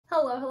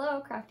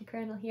Hello, Crafty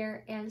Crandall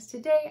here, and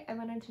today I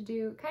wanted to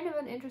do kind of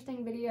an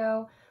interesting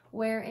video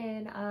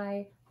wherein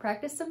I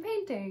practice some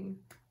painting.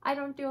 I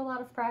don't do a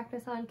lot of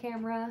practice on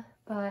camera,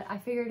 but I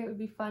figured it would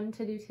be fun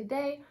to do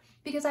today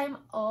because I'm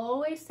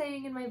always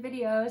saying in my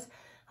videos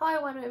how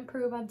I want to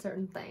improve on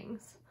certain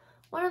things.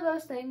 One of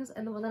those things,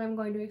 and the one that I'm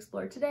going to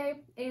explore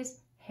today,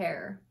 is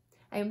hair.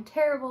 I am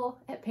terrible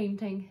at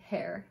painting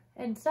hair,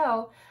 and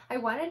so I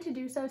wanted to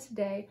do so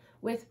today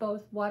with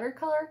both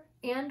watercolor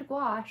and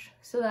gouache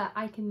so that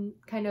I can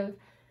kind of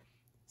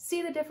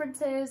see the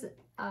differences,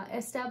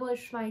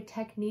 establish my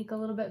technique a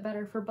little bit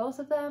better for both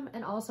of them,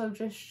 and also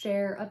just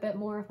share a bit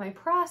more of my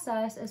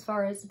process as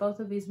far as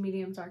both of these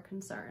mediums are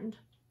concerned.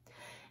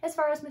 As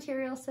far as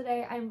materials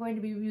today, I'm going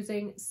to be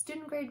using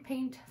student grade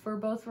paint for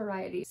both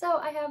varieties. So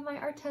I have my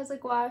Arteza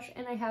gouache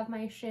and I have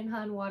my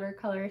Shinhan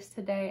watercolors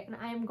today, and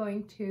I am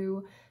going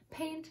to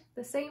paint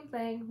the same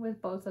thing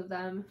with both of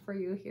them for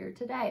you here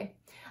today.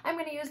 I'm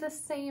going to use the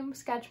same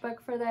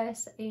sketchbook for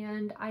this,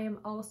 and I am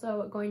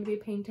also going to be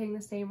painting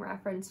the same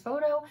reference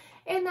photo,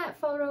 and that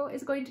photo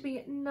is going to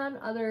be none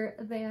other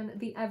than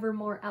the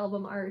Evermore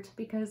album art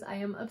because I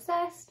am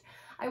obsessed.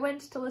 I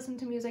went to listen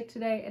to music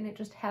today and it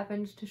just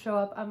happened to show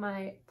up on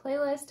my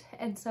playlist,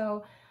 and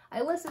so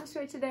I listened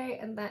to it today,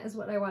 and that is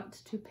what I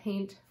want to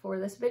paint for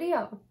this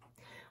video.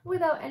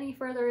 Without any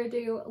further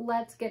ado,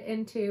 let's get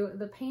into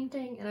the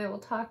painting, and I will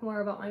talk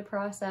more about my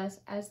process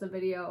as the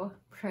video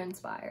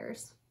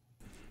transpires.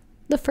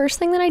 The first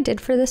thing that I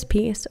did for this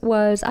piece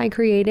was I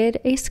created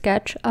a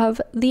sketch of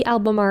the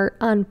album art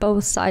on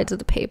both sides of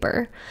the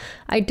paper.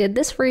 I did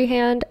this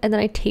freehand, and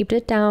then I taped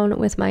it down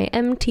with my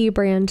MT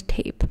brand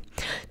tape.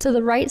 So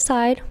the right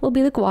side will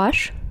be the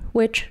gouache,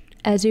 which,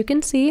 as you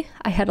can see,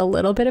 I had a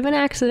little bit of an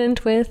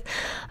accident with.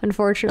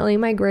 Unfortunately,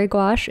 my gray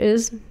gouache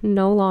is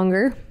no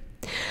longer.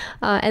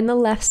 And the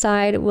left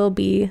side will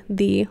be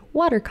the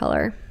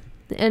watercolor.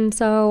 And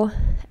so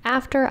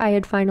after I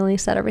had finally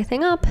set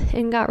everything up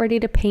and got ready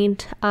to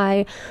paint,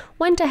 I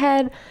went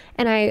ahead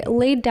and I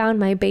laid down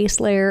my base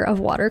layer of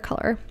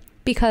watercolor.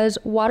 Because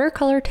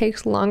watercolor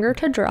takes longer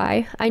to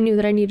dry, I knew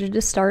that I needed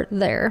to start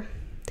there.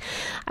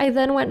 I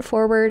then went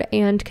forward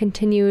and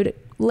continued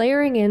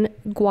layering in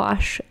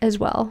gouache as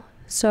well.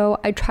 So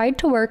I tried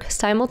to work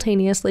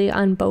simultaneously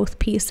on both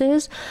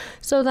pieces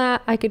so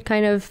that I could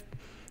kind of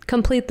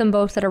complete them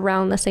both at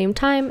around the same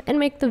time and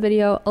make the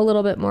video a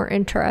little bit more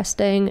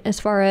interesting as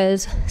far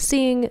as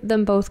seeing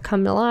them both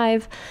come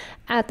alive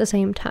at the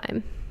same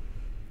time.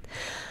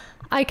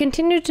 I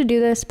continued to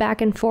do this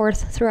back and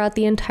forth throughout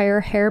the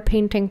entire hair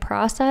painting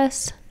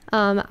process.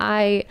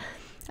 I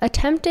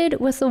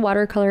attempted with the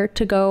watercolor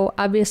to go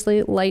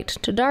obviously light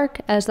to dark,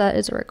 as that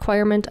is a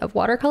requirement of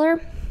watercolor.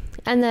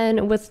 And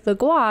then with the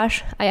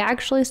gouache, I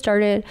actually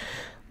started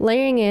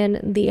layering in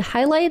the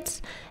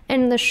highlights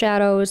and the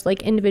shadows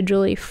like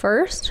individually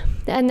first,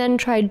 and then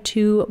tried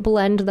to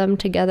blend them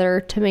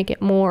together to make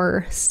it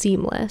more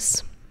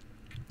seamless.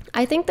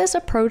 I think this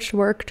approach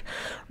worked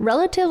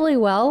relatively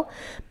well,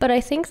 but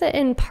I think that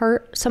in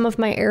part some of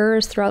my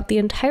errors throughout the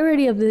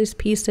entirety of these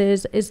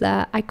pieces is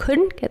that I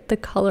couldn't get the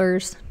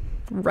colors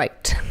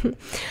right.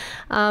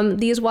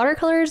 These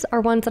watercolors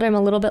are ones that I'm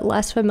a little bit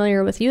less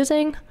familiar with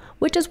using,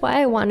 which is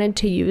why I wanted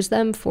to use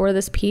them for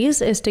this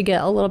piece, is to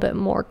get a little bit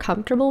more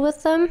comfortable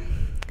with them.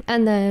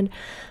 And then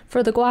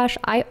for the gouache,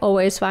 I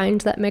always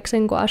find that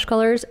mixing gouache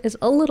colors is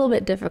a little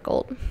bit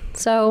difficult.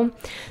 So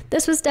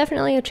this was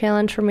definitely a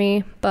challenge for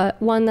me, but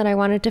one that I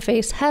wanted to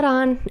face head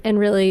on and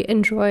really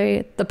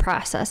enjoy the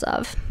process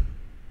of.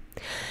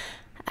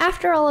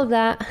 After all of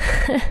that,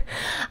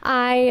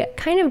 I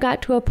kind of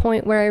got to a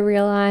point where I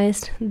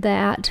realized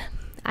that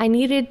I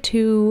needed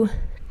to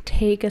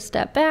take a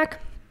step back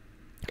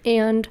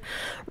and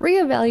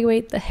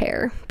reevaluate the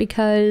hair,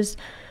 because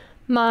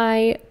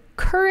my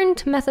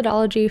current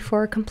methodology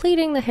for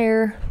completing the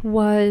hair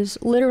was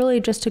literally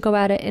just to go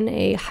at it in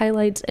a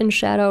highlights and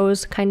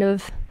shadows kind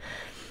of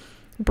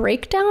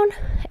breakdown,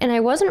 and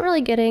I wasn't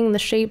really getting the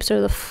shapes or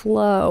the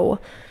flow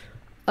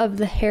of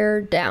the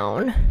hair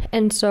down.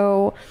 And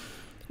so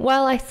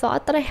while I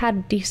thought that I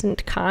had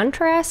decent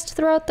contrast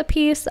throughout the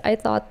piece, I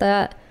thought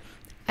that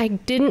I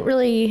didn't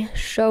really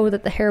show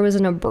that the hair was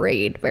in a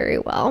braid very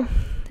well.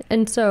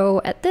 And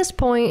so at this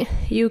point,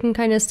 you can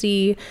kind of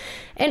see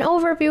an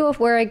overview of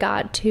where I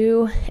got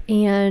to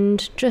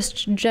and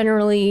just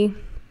generally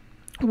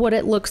what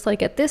it looks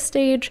like at this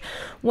stage,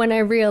 when I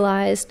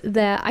realized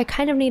that I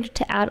kind of needed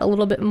to add a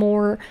little bit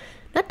more,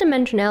 not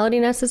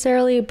dimensionality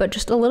necessarily, but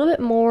just a little bit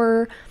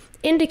more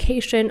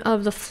indication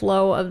of the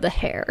flow of the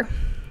hair.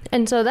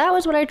 And so that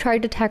was what I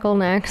tried to tackle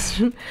next.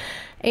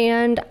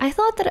 And I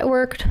thought that it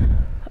worked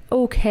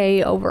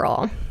okay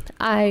overall.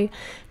 I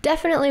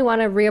definitely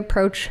want to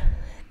reapproach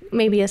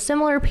maybe a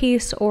similar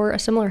piece or a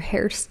similar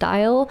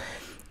hairstyle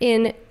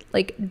in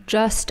like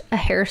just a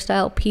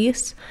hairstyle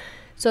piece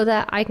so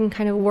that I can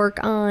kind of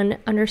work on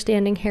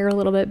understanding hair a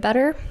little bit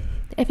better.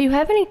 If you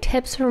have any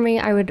tips for me,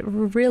 I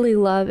would really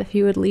love if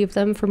you would leave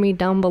them for me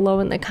down below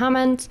in the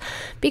comments,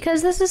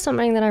 because this is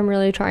something that I'm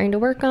really trying to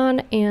work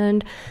on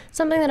and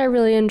something that I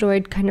really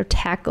enjoyed kind of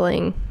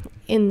tackling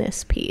in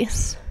this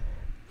piece.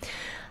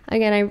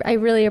 Again, I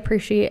really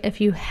appreciate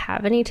if you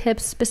have any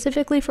tips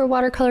specifically for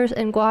watercolors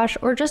and gouache,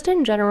 or just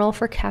in general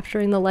for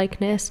capturing the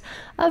likeness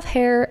of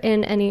hair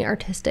in any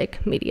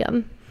artistic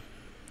medium.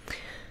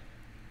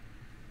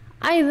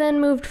 I then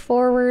moved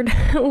forward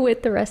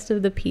with the rest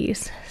of the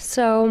piece.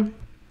 So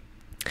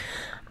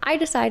I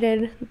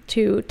decided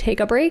to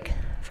take a break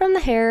from the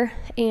hair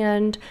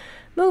and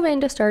move in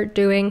to start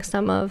doing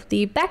some of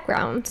the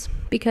backgrounds,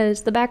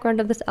 because the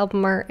background of this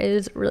album art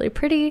is really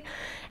pretty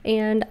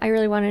and I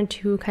really wanted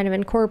to kind of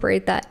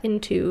incorporate that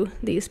into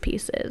these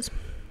pieces.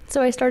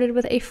 So I started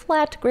with a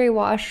flat gray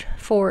wash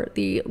for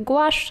the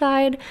gouache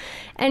side,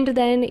 and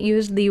then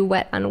used the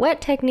wet on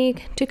wet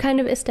technique to kind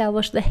of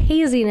establish the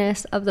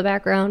haziness of the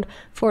background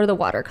for the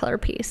watercolor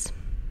piece.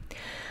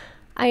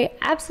 I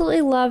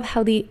absolutely love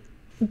how the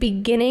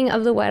beginning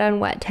of the wet on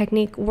wet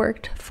technique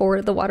worked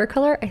for the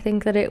watercolor. I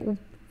think that it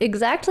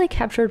exactly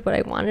captured what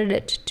I wanted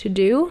it to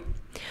do,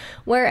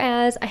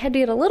 whereas I had to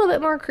get a little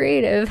bit more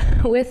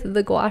creative with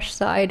the gouache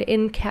side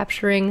in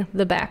capturing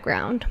the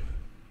background.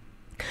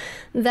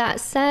 That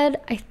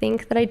said, I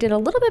think that I did a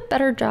little bit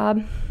better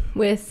job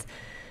with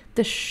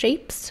the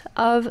shapes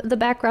of the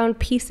background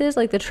pieces,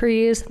 like the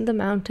trees, the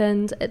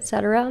mountains,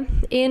 etc.,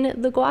 in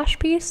the gouache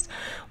piece,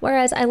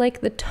 whereas I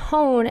like the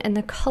tone and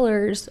the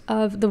colors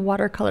of the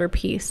watercolor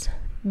piece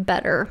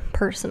better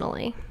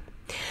personally.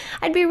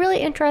 I'd be really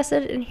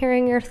interested in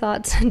hearing your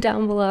thoughts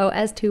down below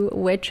as to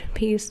which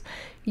piece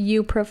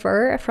you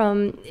prefer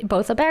from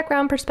both a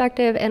background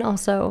perspective and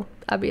also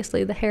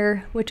obviously the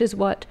hair, which is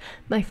what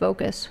my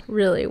focus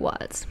really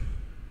was.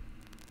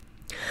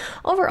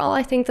 Overall,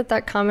 I think that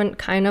that comment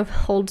kind of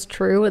holds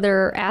true.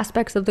 There are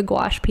aspects of the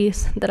gouache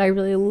piece that I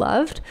really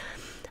loved.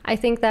 I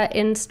think that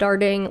in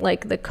starting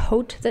like the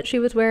coat that she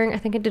was wearing, I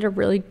think it did a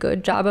really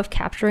good job of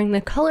capturing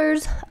the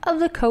colors of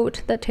the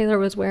coat that Taylor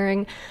was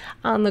wearing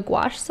on the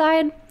gouache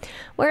side.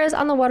 Whereas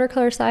on the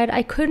watercolor side,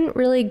 I couldn't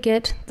really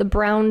get the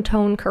brown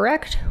tone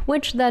correct,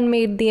 which then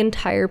made the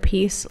entire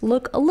piece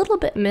look a little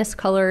bit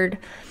miscolored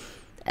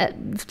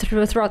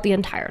throughout the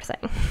entire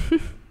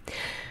thing.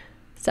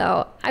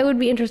 So I would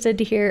be interested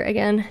to hear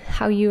again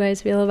how you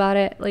guys feel about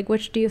it. Like,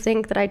 which do you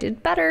think that I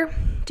did better?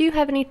 Do you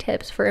have any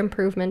tips for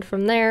improvement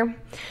from there?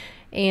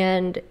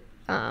 And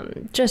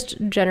just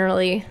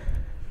generally,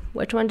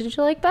 which one did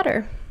you like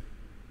better?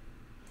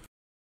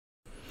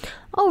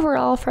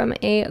 Overall, from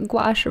a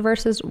gouache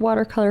versus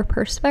watercolor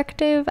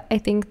perspective, I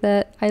think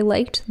that I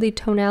liked the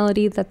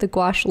tonality that the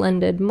gouache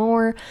lended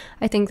more.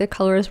 I think the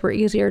colors were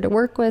easier to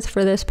work with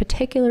for this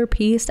particular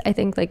piece. I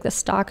think like the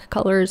stock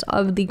colors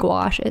of the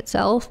gouache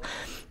itself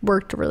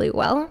worked really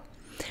well.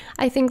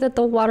 I think that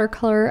the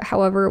watercolor,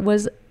 however,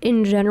 was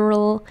in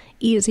general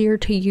easier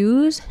to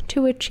use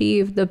to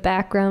achieve the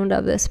background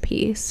of this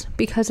piece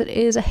because it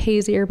is a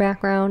hazier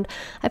background.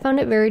 I found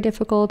it very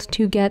difficult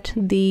to get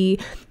the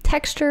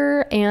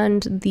texture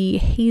and the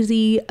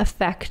hazy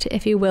effect,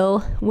 if you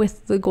will,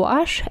 with the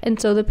gouache, and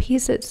so the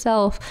piece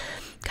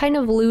itself kind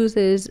of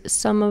loses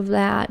some of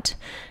that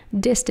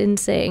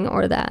distancing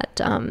or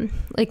that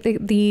like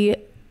the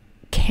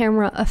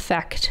camera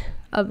effect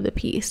of the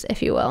piece,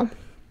 if you will.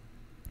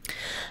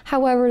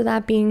 However,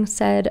 that being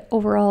said,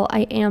 overall,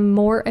 I am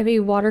more of a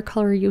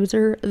watercolor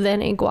user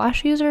than a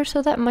gouache user,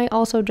 so that might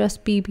also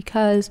just be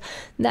because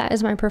that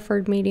is my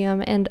preferred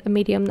medium and a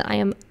medium that I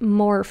am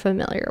more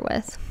familiar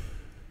with.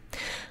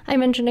 I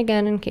mentioned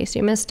again, in case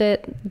you missed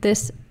it,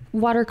 this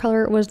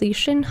watercolor was the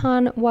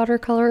Shinhan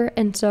watercolor,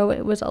 and so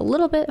it was a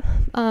little bit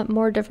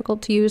more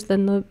difficult to use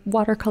than the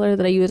watercolor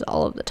that I use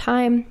all of the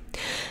time.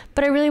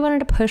 But I really wanted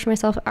to push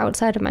myself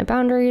outside of my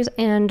boundaries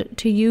and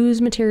to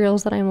use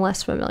materials that I'm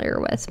less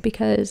familiar with,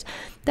 because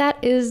that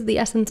is the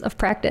essence of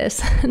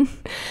practice.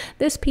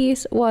 This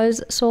piece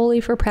was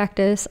solely for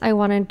practice. I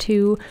wanted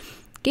to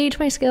gauge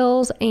my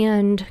skills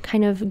and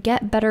kind of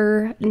get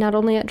better, not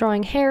only at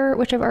drawing hair,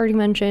 which I've already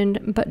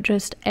mentioned, but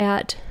just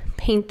at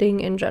painting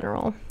in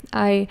general.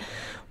 I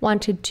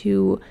wanted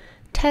to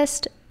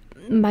test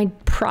my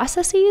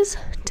processes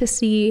to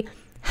see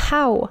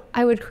how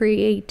I would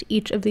create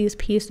each of these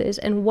pieces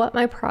and what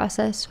my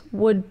process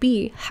would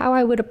be, how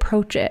I would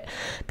approach it,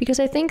 because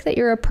I think that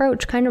your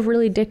approach kind of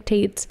really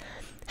dictates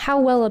how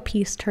well a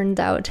piece turns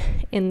out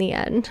in the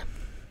end.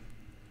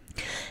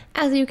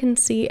 As you can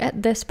see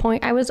at this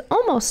point, I was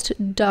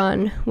almost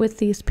done with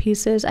these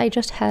pieces. I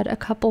just had a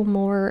couple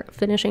more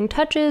finishing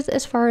touches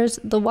as far as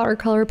the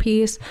watercolor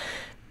piece,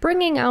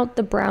 bringing out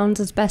the browns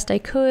as best I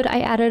could. I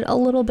added a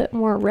little bit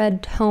more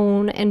red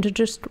tone and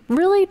just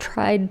really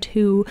tried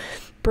to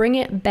bring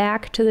it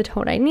back to the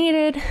tone I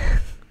needed.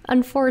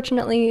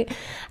 Unfortunately,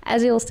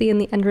 as you'll see in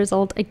the end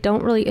result, I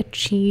don't really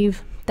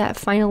achieve that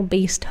final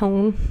base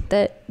tone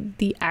that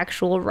the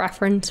actual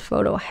reference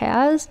photo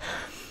has,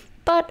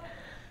 but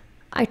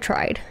I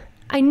tried.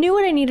 I knew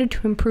what I needed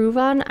to improve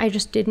on, I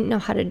just didn't know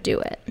how to do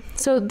it.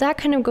 So that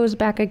kind of goes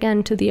back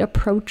again to the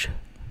approach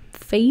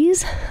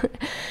phase.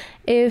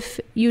 If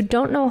you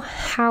don't know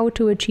how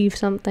to achieve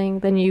something,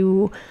 then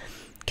you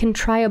can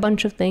try a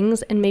bunch of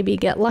things and maybe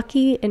get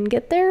lucky and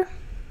get there.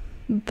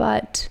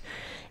 But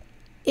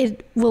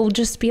it will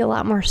just be a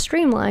lot more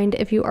streamlined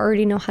if you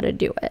already know how to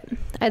do it.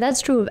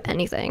 That's true of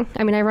anything.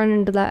 I mean, I run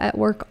into that at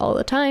work all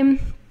the time.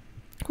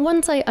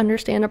 Once I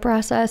understand a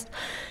process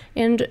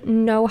and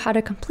know how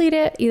to complete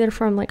it, either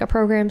from like a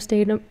program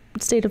state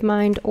of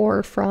mind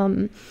or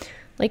from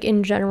like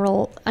in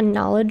general a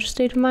knowledge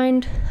state of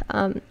mind,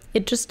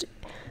 it just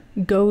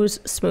goes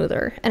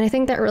smoother. And I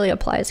think that really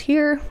applies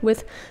here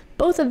with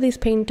both of these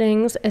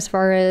paintings as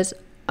far as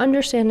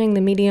understanding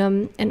the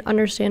medium and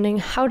understanding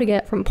how to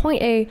get from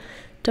point A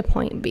to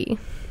point B.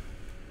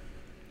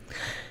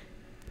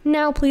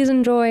 Now please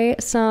enjoy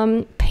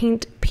some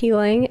paint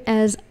peeling,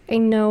 as I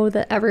know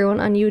that everyone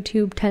on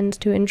YouTube tends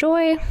to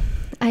enjoy.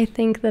 I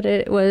think that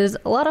it was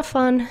a lot of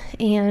fun,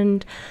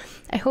 and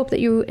I hope that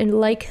you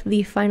like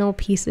the final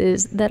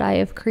pieces that I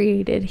have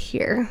created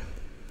here.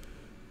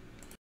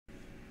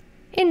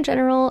 In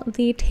general,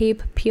 the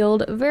tape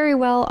peeled very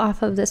well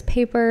off of this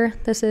paper.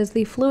 This is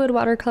the Fluid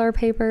Watercolor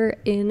Paper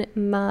in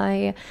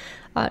my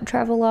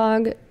travel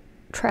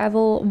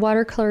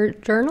watercolor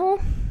journal,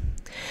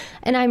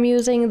 and I'm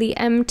using the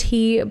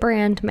MT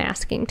brand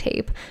masking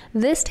tape.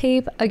 This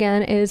tape,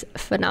 again, is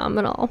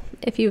phenomenal.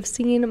 If you've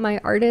seen my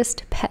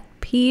artist pet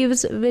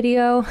peeves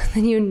video,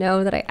 then you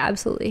know that I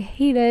absolutely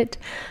hate it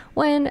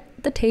when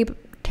the tape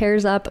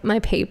tears up my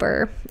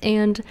paper,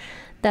 and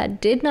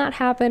that did not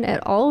happen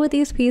at all with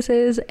these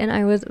pieces, and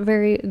I was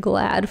very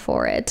glad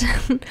for it.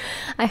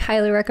 I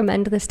highly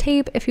recommend this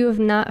tape if you have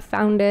not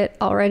found it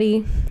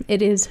already.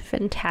 It is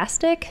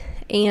fantastic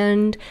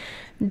and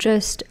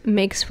just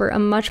makes for a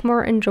much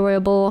more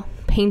enjoyable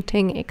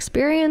painting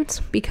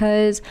experience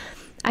because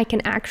I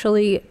can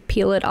actually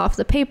peel it off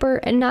the paper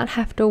and not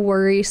have to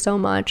worry so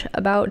much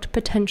about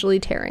potentially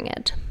tearing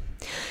it.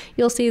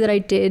 You'll see that I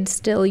did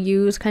still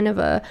use kind of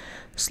a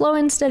slow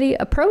and steady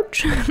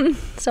approach,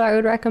 so I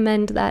would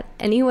recommend that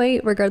anyway,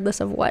 regardless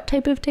of what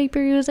type of tape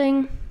you're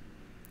using.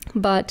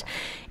 But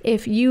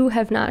if you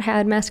have not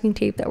had masking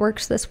tape that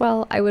works this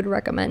well, I would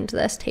recommend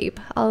this tape.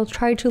 I'll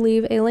try to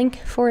leave a link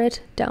for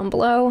it down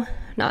below.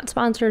 Not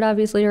sponsored,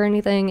 obviously, or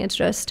anything. It's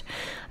just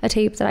a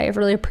tape that I have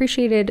really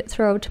appreciated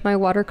throughout my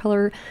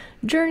watercolor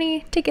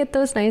journey to get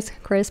those nice,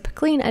 crisp,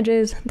 clean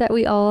edges that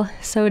we all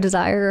so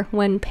desire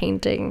when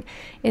painting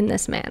in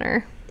this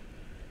manner.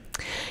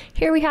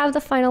 Here we have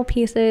the final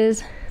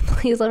pieces.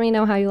 Please let me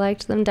know how you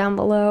liked them down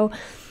below.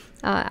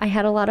 I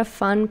had a lot of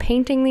fun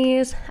painting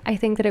these. I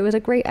think that it was a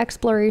great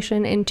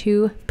exploration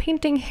into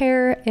painting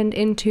hair and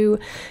into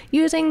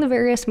using the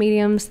various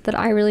mediums that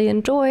I really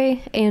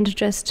enjoy and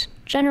just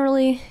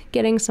generally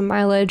getting some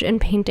mileage and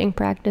painting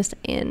practice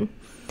in.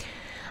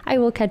 I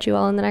will catch you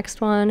all in the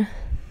next one.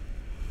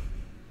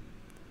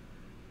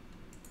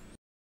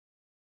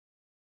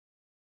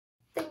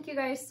 Thank you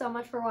guys so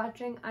much for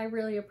watching. I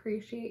really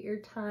appreciate your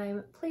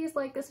time. Please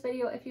like this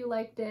video if you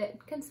liked it.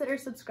 Consider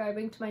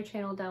subscribing to my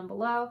channel down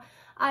below.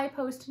 I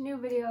post new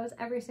videos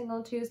every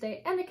single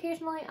Tuesday and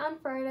occasionally on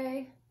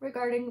Friday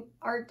regarding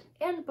art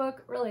and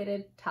book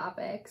related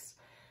topics.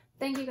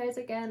 Thank you guys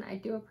again. I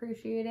do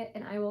appreciate it,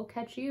 and I will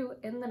catch you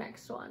in the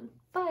next one.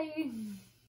 Bye!